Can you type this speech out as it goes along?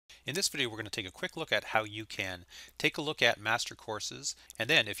In this video, we're going to take a quick look at how you can take a look at master courses, and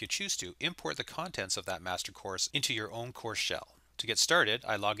then, if you choose to, import the contents of that master course into your own course shell. To get started,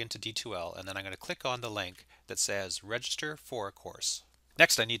 I log into D2L, and then I'm going to click on the link that says Register for a Course.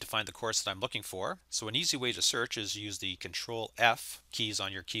 Next, I need to find the course that I'm looking for. So an easy way to search is use the Control F keys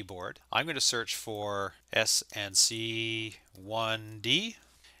on your keyboard. I'm going to search for SNC 1D.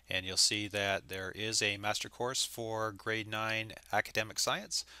 And you'll see that there is a master course for grade 9 academic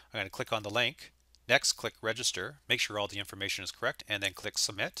science. I'm going to click on the link. Next, click register, make sure all the information is correct, and then click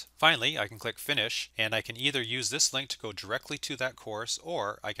submit. Finally, I can click finish, and I can either use this link to go directly to that course,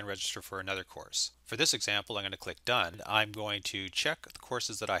 or I can register for another course. For this example, I'm going to click done. I'm going to check the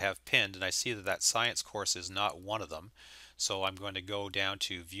courses that I have pinned, and I see that that science course is not one of them. So I'm going to go down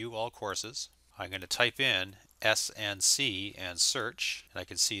to view all courses. I'm going to type in SNC and search, and I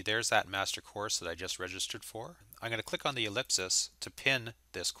can see there's that master course that I just registered for. I'm going to click on the ellipsis to pin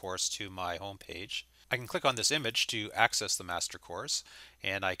this course to my home page. I can click on this image to access the master course,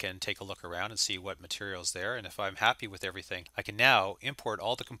 and I can take a look around and see what material is there, and if I'm happy with everything, I can now import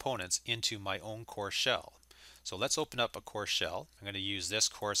all the components into my own course shell. So let's open up a course shell. I'm going to use this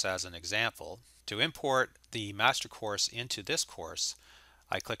course as an example. To import the master course into this course,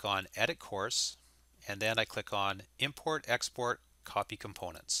 I click on Edit Course, and then I click on Import, Export, Copy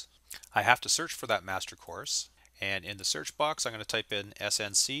Components. I have to search for that master course, and in the search box I'm going to type in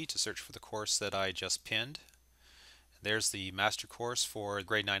SNC to search for the course that I just pinned. There's the master course for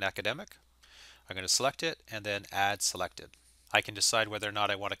grade 9 academic. I'm going to select it and then Add Selected. I can decide whether or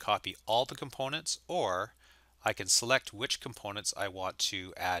not I want to copy all the components, or I can select which components I want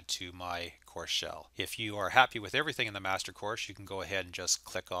to add to my course shell. If you are happy with everything in the master course, you can go ahead and just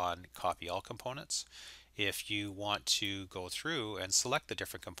click on Copy All Components. If you want to go through and select the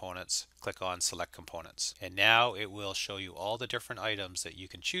different components, click on Select Components. And now it will show you all the different items that you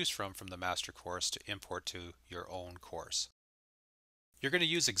can choose from the master course to import to your own course. You're going to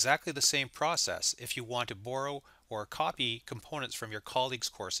use exactly the same process if you want to borrow or copy components from your colleagues'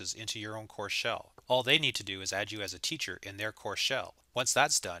 courses into your own course shell. All they need to do is add you as a teacher in their course shell. Once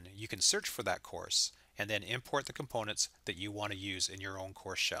that's done, you can search for that course and then import the components that you want to use in your own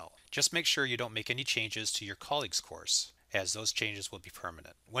course shell. Just make sure you don't make any changes to your colleagues' course, as those changes will be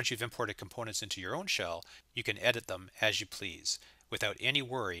permanent. Once you've imported components into your own shell, you can edit them as you please without any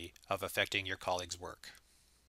worry of affecting your colleagues' work.